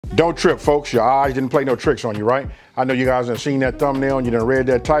Don't trip, folks. Your eyes didn't play no tricks on you, right? I know you guys have seen that thumbnail and you done read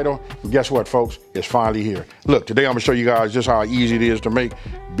that title. And guess what, folks? It's finally here. Look, today I'm gonna show you guys just how easy it is to make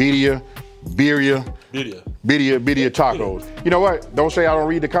birria tacos. You know what? Don't say I don't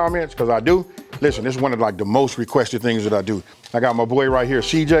read the comments, because I do. Listen, this is one of like the most requested things that I do. I got my boy right here,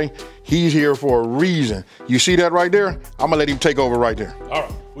 CJ. He's here for a reason. You see that right there? I'm gonna let him take over right there. All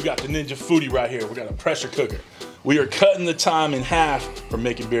right, we got the Ninja Foodie right here. We got a pressure cooker. We are cutting the time in half for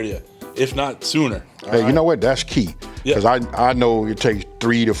making birria, if not sooner. Hey, you know what? That's key. Because I know it takes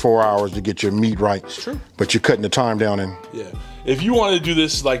 3 to 4 hours to get your meat right. It's true. But you're cutting the time down in. Yeah. If you want to do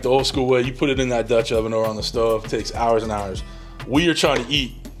this like the old school way, you put it in that Dutch oven or on the stove. It takes hours and hours. We are trying to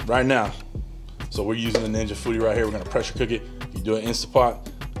eat right now. So we're using the Ninja Foodie right here. We're gonna pressure cook it. You do an Instapot,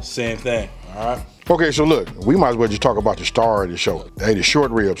 same thing, all right? Okay, so look, we might as well just talk about the star of the show. Hey, the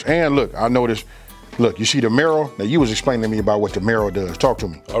short ribs. And look, I noticed, look, you see the marrow? Now you was explaining to me about what the marrow does. Talk to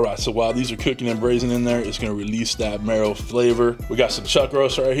me. All right, so while these are cooking and braising in there, it's gonna release that marrow flavor. We got some chuck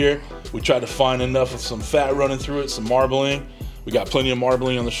roast right here. We tried to find enough of some fat running through it, some marbling. We got plenty of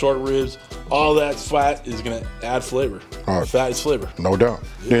marbling on the short ribs. All that fat is gonna add flavor. Fat is flavor. No doubt.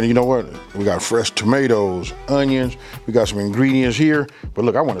 Yeah. Then you know what? We got fresh tomatoes, onions. We got some ingredients here. But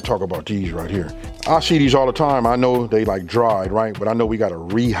look, I want to talk about these right here. I see these all the time. I know they like dried, right? But I know we got to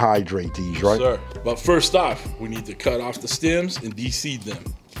rehydrate these, right? Yes, sir. But first off, we need to cut off the stems and de-seed them.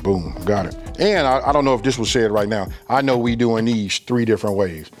 Boom, got it. And I don't know if this was said right now. I know we doing these 3 different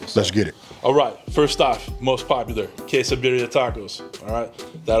ways. Yes, let's get it. All right, first off, most popular, quesabirria tacos. All right,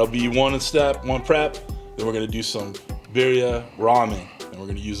 that'll be one step, one prep. Then we're gonna do some birria ramen. And we're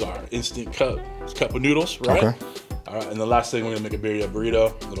gonna use our instant cup of noodles, right? Okay. All right, and the last thing, we're gonna make a birria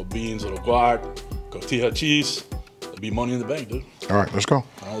burrito, little beans, little guac, tortilla cheese. It'll be money in the bank, dude. All right, let's go. All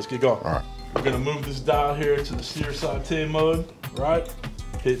right, let's get going. All right. We're gonna move this dial here to the sear saute mode, right?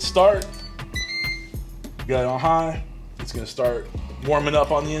 Hit start, you got it on high. It's gonna start warming up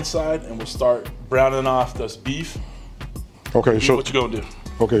on the inside and we'll start browning off this beef. Okay, so what you gonna do?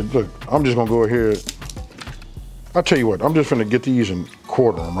 Okay, look, I'm just gonna go ahead. I'll tell you what, I'm just gonna get these and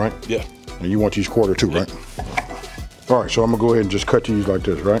quarter them, right? Yeah. And you want these quarter too, right? All right, so I'm gonna go ahead and just cut these like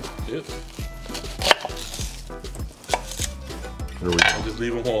this, right? Yep. There we go. Just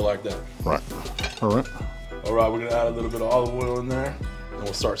leave them whole like that. Right, all right. All right, we're gonna add a little bit of olive oil in there and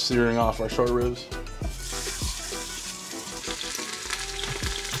we'll start searing off our short ribs.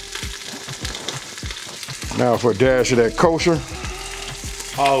 Now for a dash of that kosher.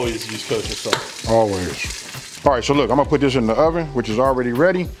 Always use kosher sauce. Always. All right, so look, I'm gonna put this in the oven, which is already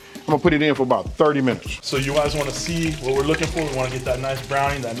ready. I'm gonna put it in for about 30 minutes. So you guys wanna see what we're looking for. We wanna get that nice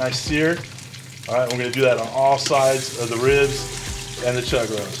browning, that nice sear. All right, we're gonna do that on all sides of the ribs and the chuck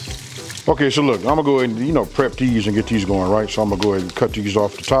roast. Okay, so look, I'm gonna go ahead and, you know, prep these and get these going, right? So I'm gonna go ahead and cut these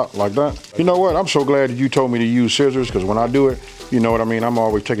off the top like that. You know what, I'm so glad that you told me to use scissors, because when I do it, you know what I mean, I'm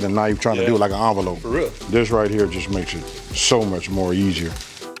always taking a knife trying to do it like an envelope. For real. This right here just makes it so much more easier.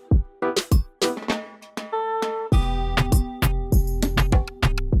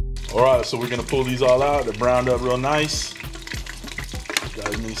 All right, so we're gonna pull these all out. They're browned up real nice. Got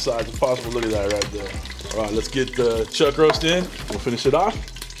as many sides as possible. Look at that right there. All right, let's get the chuck roast in. We'll finish it off.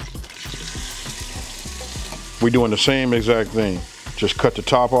 We're doing the same exact thing. Just cut the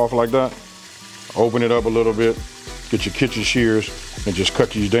top off like that. Open it up a little bit. Get your kitchen shears and just cut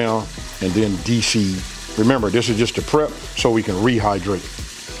these down and then de-seed. Remember, this is just a prep so we can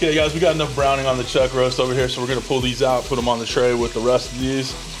rehydrate. Okay guys, we got enough browning on the chuck roast over here, so we're gonna pull these out, put them on the tray with the rest of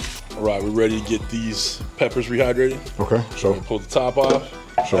these. All right, we're ready to get these peppers rehydrated. Okay, so pull the top off,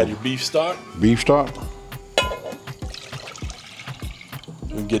 add your beef stock. Beef stock.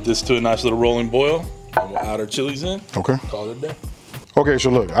 We can get this to a nice little rolling boil, and we'll add our chilies in. Okay. Call it a day. Okay, so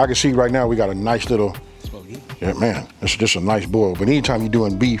look, I can see right now we got a nice little, smells good. Yeah, man, it's just a nice boil. But anytime you're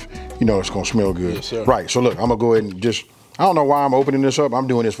doing beef, you know it's gonna smell good. Yes, sir. Right, so look, I'm gonna go ahead and just, I don't know why I'm opening this up. I'm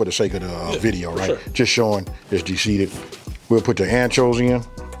doing this for the sake of the video, right? Sure. Just showing it's de-seeded. We'll put the anchos in,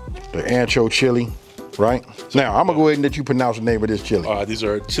 the Ancho Chili, right? Now, I'm gonna go ahead and let you pronounce the name of this chili. All right, these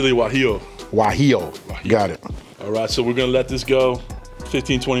are chili Guajillo. Guajillo, got it. All right, so we're gonna let this go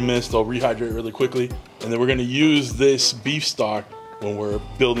 15, 20 minutes. They'll rehydrate really quickly. And then we're gonna use this beef stock when we're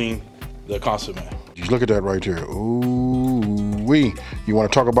building the consomme. Just look at that right there. Ooh-wee. You wanna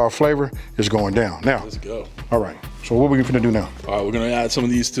talk about flavor? It's going down. Now, let's go. All right, so what are we gonna do now? All right, we're gonna add some of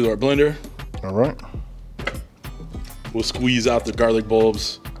these to our blender. All right. We'll squeeze out the garlic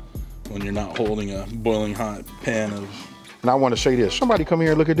bulbs when you're not holding a boiling hot pan of. And I want to say this. Somebody come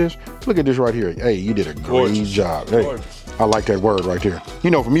here and look at this. Look at this right here. Hey, you did a great job. Hey, I like that word right there. You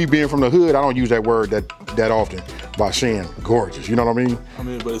know, for me being from the hood, I don't use that word that often by saying gorgeous. You know what I mean? I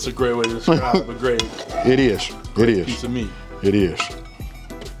mean, but it's a great way to describe a great. It is. It is. Piece of meat. It is.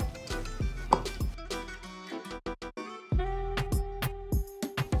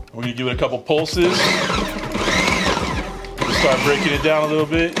 We're gonna give it a couple pulses. We'll start breaking it down a little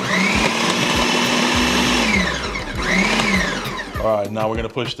bit. All right, now we're gonna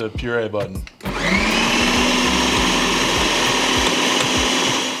push the puree button.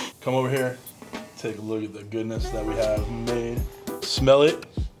 Come over here, take a look at the goodness that we have made. Smell it,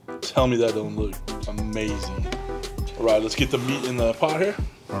 tell me that don't look amazing. All right, let's get the meat in the pot here.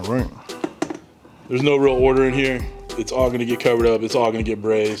 All right. There's no real order in here. It's all gonna get covered up, it's all gonna get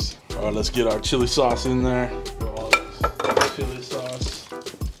braised. All right, let's get our chili sauce in there. Chili sauce.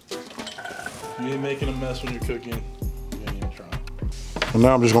 You ain't making a mess when you're cooking, you ain't even trying. And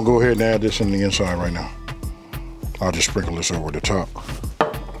now I'm just gonna go ahead and add this in the inside right now. I'll just sprinkle this over the top.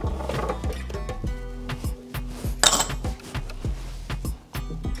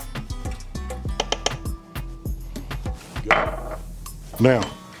 Now,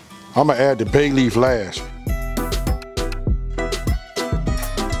 I'm gonna add the bay leaf last.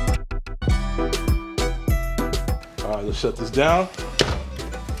 All right, let's shut this down.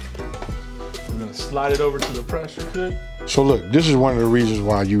 We're gonna slide it over to the pressure cook. So look, this is one of the reasons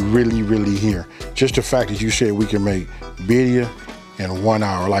why you really here. Just the fact that you said we can make birria in 1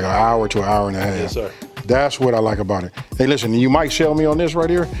 hour, like an hour to an hour and a half. Yes, sir. That's what I like about it. Hey, listen, you might sell me on this right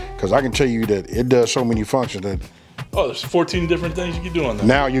here, because I can tell you that it does so many functions that Oh, there's 14 different things you can do on that.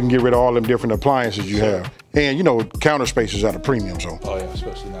 now you can get rid of all them different appliances you have. And you know, counter space is at a premium, so. Oh yeah,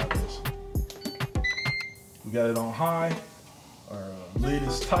 especially nowadays. We got it on high. Our lid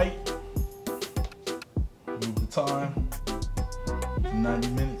is tight. Move the time. 90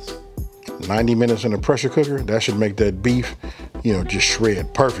 minutes. 90 minutes in a pressure cooker, that should make that beef, you know, just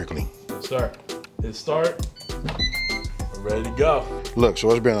shred perfectly. Yes, sir. Hit start. We're ready to go. Look,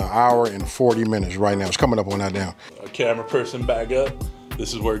 so it's been an hour and 40 minutes right now. It's coming up on that down. Our camera person back up.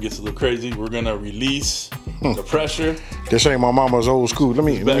 This is where it gets a little crazy. We're gonna release the pressure. This ain't my mama's old school. Let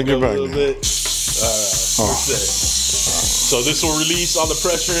me get back a little now. bit. All right, we're set. So this will release all the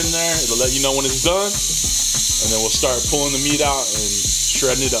pressure in there. It'll let you know when it's done. And then we'll start pulling the meat out and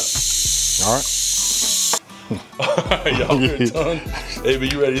shredding it up. All right. Y'all, we're done. Hey,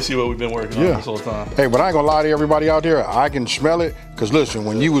 but you ready to see what we've been working on this whole time? Hey, but I ain't gonna lie to everybody out there. I can smell it. Cause listen,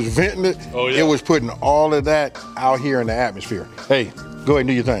 when you was venting it, it was putting all of that out here in the atmosphere. Hey, go ahead and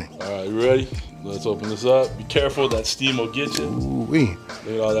do your thing. All right, you ready? Let's open this up. Be careful, that steam will get you. Ooh-wee. Look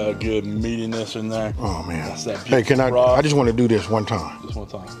at all that good meatiness in there. Oh man. That's that hey, can I just want to do this one time. Just one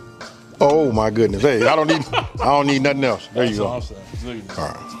time. Oh my goodness. Hey, I don't need nothing else. There you go. All right. All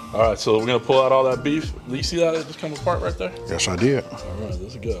right. All right, so we're gonna pull out all that beef. You see that it just come apart right there? Yes, I did. All right,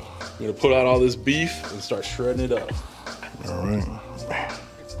 let's go. We're gonna pull out all this beef and start shredding it up. All right.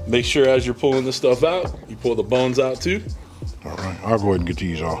 Make sure as you're pulling this stuff out, you pull the bones out too. All right, I'll go ahead and get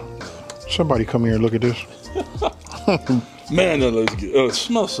these off. Somebody come here and look at this. Man, that looks good. Oh, it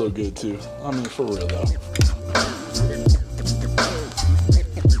smells so good too. I mean, for real though.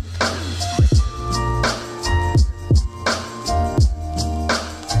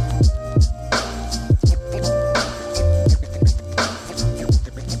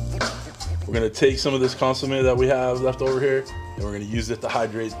 We're gonna take some of this consomme that we have left over here, and we're gonna use it to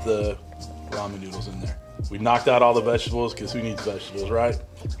hydrate the ramen noodles in there. We knocked out all the vegetables because who needs vegetables, right?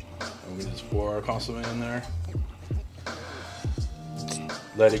 And we just pour our consomme in there.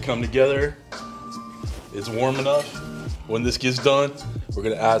 Let it come together. It's warm enough. When this gets done, we're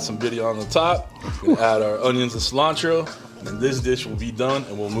gonna add some birria on the top. We're gonna add our onions and cilantro, and then this dish will be done,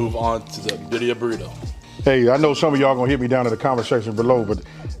 and we'll move on to the birria burrito. Hey, I know some of y'all gonna hit me down in the comment section below, but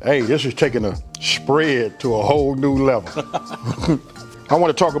hey, this is taking a spread to a whole new level. I want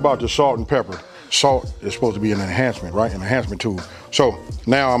to talk about the salt and pepper. Salt is supposed to be an enhancement, right? An enhancement tool. So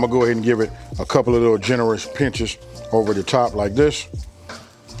now I'm gonna go ahead and give it a couple of little generous pinches over the top like this.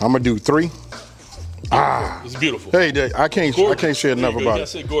 I'm gonna do 3. It's beautiful. Hey, I can't say enough about it.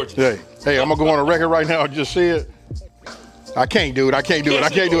 Say gorgeous. Hey, I'm gonna go on a record right now and just say it. I can't do it. I can't do it.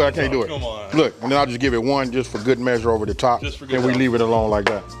 Come on. Look, and then I'll just give it 1 just for good measure over the top. Just for good and we leave it alone like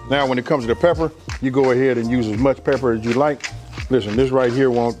that. Now, when it comes to the pepper, you go ahead and use as much pepper as you like. Listen, this right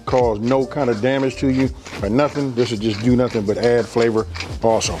here won't cause no kind of damage to you or nothing. This will just do nothing but add flavor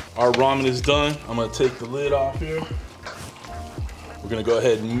also. Our ramen is done. I'm gonna take the lid off here. We're gonna go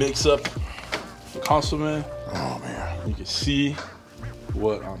ahead and mix up the consomme. Oh man. You can see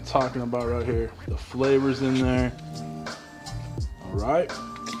what I'm talking about right here. The flavors in there. All right.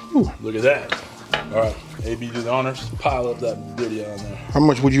 Ooh, look at that. All right, AB, do the honors. Pile up that birria on there. How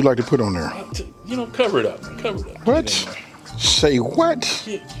much would you like to put on there? You know, cover it up. Cover it up. What? Say what?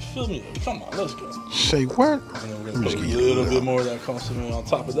 Fill me up. Come on, let's go. Say what? And then we're gonna put a little bit more of that consommé on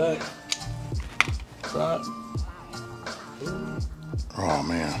top of that. Right. Oh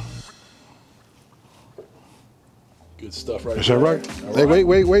man. Good stuff right there. Is that right? Hey, right.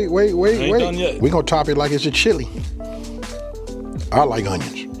 wait. Done yet. We're gonna top it like it's a chili. I like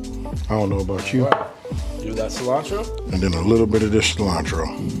onions. I don't know about you. Right. Give that cilantro. And then a little bit of this cilantro.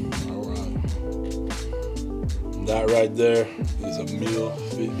 All right. That right there is a meal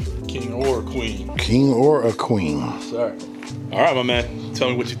fit for king or a queen. King or a queen. Sorry. All right, my man. Tell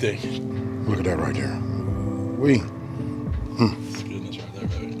me what you think. Look at that right there. That's goodness right there,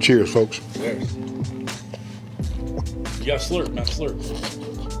 baby. Cheers, folks. There. You got slurp, man. Slurp.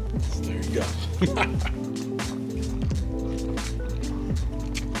 There you go.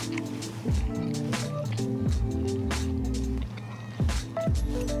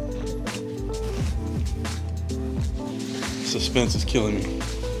 Suspense is killing me.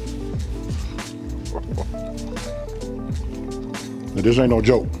 Now, this ain't no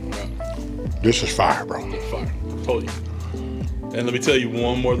joke. Yeah. This is fire, bro. Fire. I told you. And let me tell you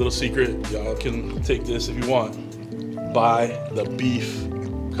one more little secret. Y'all can take this if you want. Buy the beef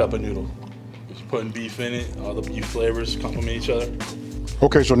cup of noodle. If you're putting beef in it, all the beef flavors complement each other.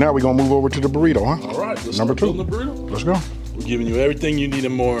 Okay, so now we're gonna move over to the burrito, huh? All right, let's Number start 2. building the burrito. Let's go. We're giving you everything you need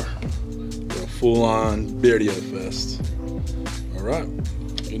and more for a full-on birria fest. All right,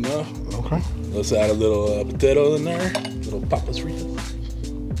 good enough. Okay. Let's add a little potato in there, little papas fritas.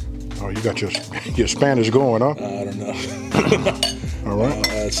 Oh, you got your Spanish going, huh? I don't know. All right.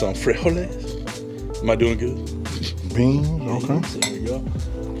 I'll add some frijoles. Am I doing good? Beans, okay. There we go.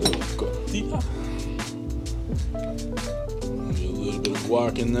 Little cotija. Get a little bit of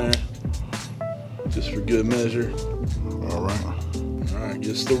guac in there, just for good measure. All right. All right,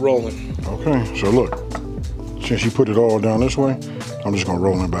 get still rolling. Okay, so look, since you put it all down this way, I'm just gonna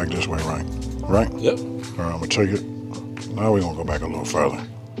roll it back this way, right? Right? Yep. All right, I'm gonna take it. Now we're gonna go back a little further.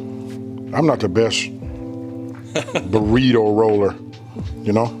 I'm not the best burrito roller,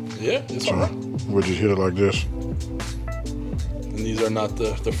 you know? Yeah, it's So all right. we'll just hit it like this. And these are not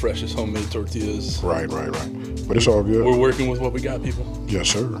the freshest homemade tortillas. Right. But it's all good. We're working with what we got, people. Yes,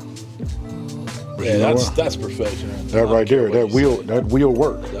 sir. But Yeah, you know that's perfection. that right there, that will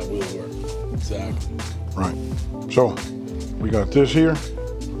work. That will work. Exactly. Right. So we got this here.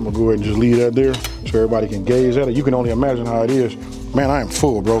 I'm gonna go ahead and just leave that there so everybody can gaze at it. You can only imagine how it is. Man, I am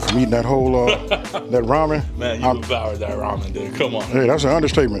full, bro, from eating that whole that ramen. Man, you devoured that ramen, dude. Come on. Hey, that's an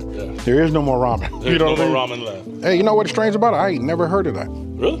understatement. Yeah. There is no more ramen. There's you know no what I more mean? ramen left. Hey, you know what's strange about it? I ain't never heard of that.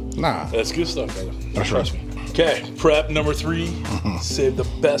 Really? Nah. That's good stuff, brother. That's Trust right. me. Okay, prep number 3. Save the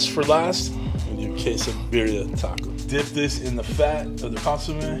best for last. And do a case of birria taco. Dip this in the fat of the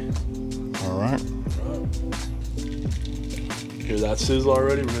consommé. All right. Hear that sizzle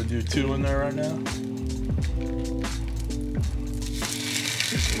already? We're gonna do 2 in there right now.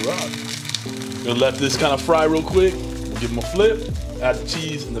 Right. Gonna let this kind of fry real quick. We'll give them a flip. Add the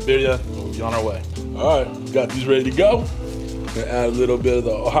cheese and the birria. We'll be on our way. All right, got these ready to go. Gonna add a little bit of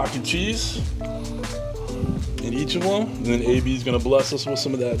the Oaxacan cheese in each of them. And then AB's gonna bless us with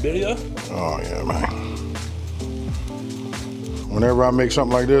some of that birria. Oh yeah, man. Whenever I make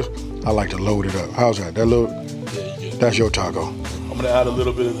something like this, I like to load it up. How's that? That little? Yeah, you good. That's your taco. I'm gonna add a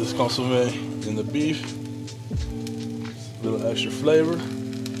little bit of this consommé in the beef. A little extra flavor.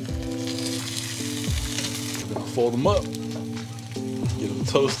 We're gonna fold them up. Get them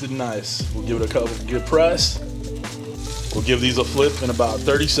toasted nice. We'll give it a couple good press. We'll give these a flip in about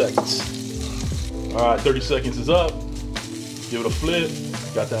 30 seconds. All right, 30 seconds is up. Give it a flip.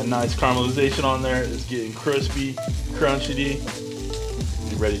 Got that nice caramelization on there. It's getting crispy, crunchy.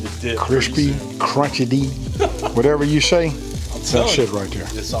 Be ready to dip. Crispy, crunchy, whatever you say. That's it right there.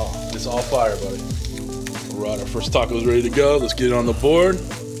 It's all fire, buddy. All right, our first taco is ready to go. Let's get it on the board.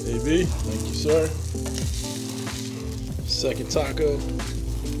 AB, thank you, sir. Second taco.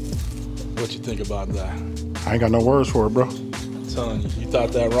 What you think about that? I ain't got no words for it, bro. I'm telling you, you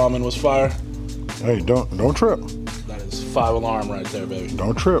thought that ramen was fire? Hey, don't trip. That is 5 alarm right there, baby.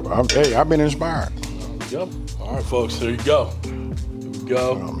 Don't trip. I've been inspired. Yep. All right, folks, here you go. Here we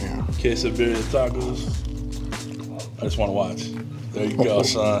go. Oh man. Case of birria tacos. I just want to watch. There you go,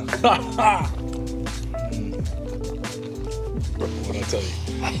 son. What'd I tell you?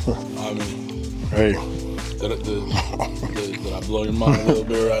 I mean, Hey. did I blow your mind a little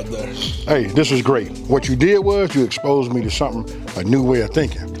bit right there? Hey, this was great. What you did was you exposed me to something, a new way of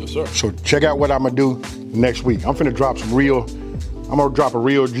thinking. Yes, sir. So check out what I'm gonna do next week. I'm finna drop some real I'm gonna drop a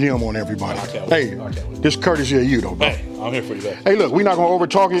real gem on everybody. Hey, this courtesy of you though, bro. Hey, I'm here for you, babe. Hey, look, we're not gonna over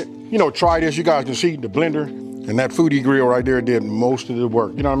talk it. You know, try this. You guys can see the blender and that foodie grill right there did most of the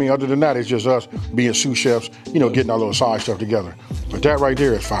work. You know what I mean? Other than that, it's just us being sous chefs, you know, getting our little side stuff together. But that right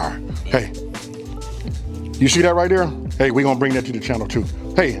there is fire. Hey, you see that right there? Hey, we're gonna bring that to the channel too.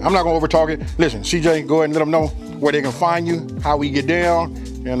 Hey, I'm not gonna over talk it. Listen, CJ, go ahead and let them know where they can find you, how we get down,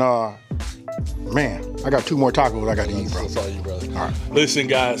 and man, I got 2 more tacos I got to eat, bro. That's all you, brother. All right. Listen,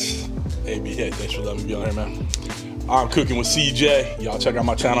 guys. AB, hey, thanks for letting me be on here, man. I'm cooking with CJ. Y'all check out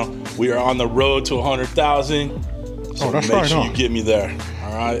my channel. We are on the road to 100,000. So that's make right, sure huh? you get me there.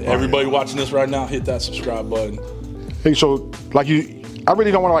 All right. Everybody watching this right now, hit that subscribe button. Hey, so like I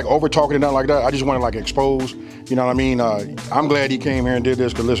really don't want to like over talk it and nothing like that. I just want to like expose. You know what I mean? I'm glad he came here and did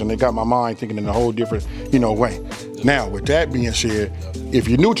this because listen, it got my mind thinking in a whole different, you know, way. Now, with that being said, if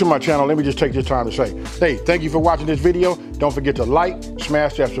you're new to my channel, let me just take this time to say, hey, thank you for watching this video. Don't forget to like,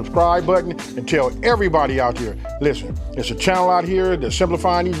 smash that subscribe button, and tell everybody out there, listen, it's a channel out here that's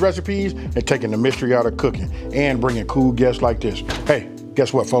simplifying these recipes and taking the mystery out of cooking and bringing cool guests like this. Hey,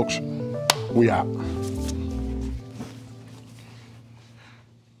 guess what, folks? We out.